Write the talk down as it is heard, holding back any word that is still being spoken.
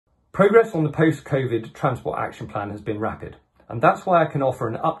Progress on the post-COVID Transport Action Plan has been rapid, and that's why I can offer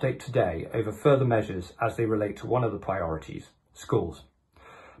an update today over further measures as they relate to one of the priorities, schools.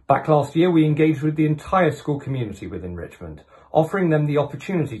 Back last year, we engaged with the entire school community within Richmond, offering them the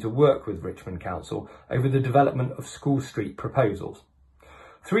opportunity to work with Richmond Council over the development of school street proposals.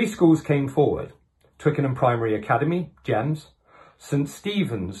 3 schools came forward: Twickenham Primary Academy, GEMS, St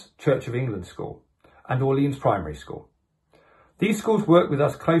Stephen's Church of England School, and Orleans Primary School. These schools worked with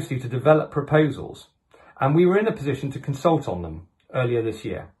us closely to develop proposals, and we were in a position to consult on them earlier this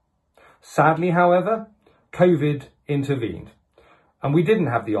year. Sadly, however, COVID intervened, and we didn't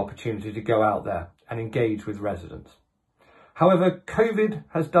have the opportunity to go out there and engage with residents. However, COVID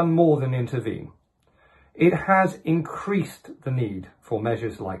has done more than intervene. It has increased the need for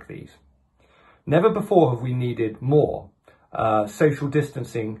measures like these. Never before have we needed more social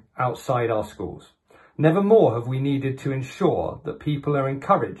distancing outside our schools. Never more have we needed to ensure that people are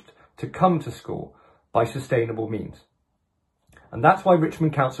encouraged to come to school by sustainable means. And that's why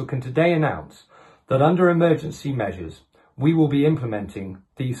Richmond Council can today announce that under emergency measures, we will be implementing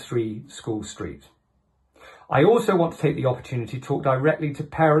these 3 school streets. I also want to take the opportunity to talk directly to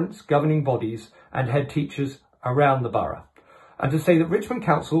parents, governing bodies and head teachers around the borough, and to say that Richmond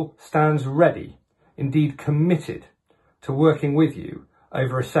Council stands ready, indeed committed, to working with you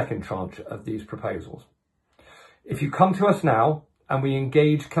over a second tranche of these proposals. If you come to us now and we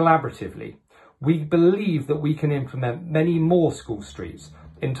engage collaboratively, we believe that we can implement many more school streets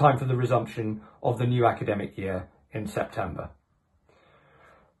in time for the resumption of the new academic year in September.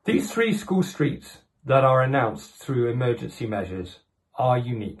 These 3 school streets that are announced through emergency measures are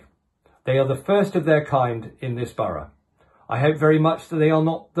unique. They are the first of their kind in this borough. I hope very much that they are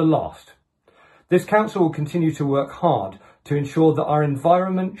not the last. This council will continue to work hard to ensure that our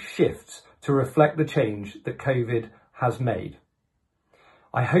environment shifts to reflect the change that COVID has made.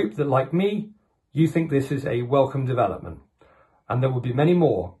 I hope that, like me, you think this is a welcome development, and there will be many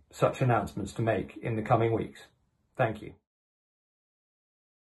more such announcements to make in the coming weeks. Thank you.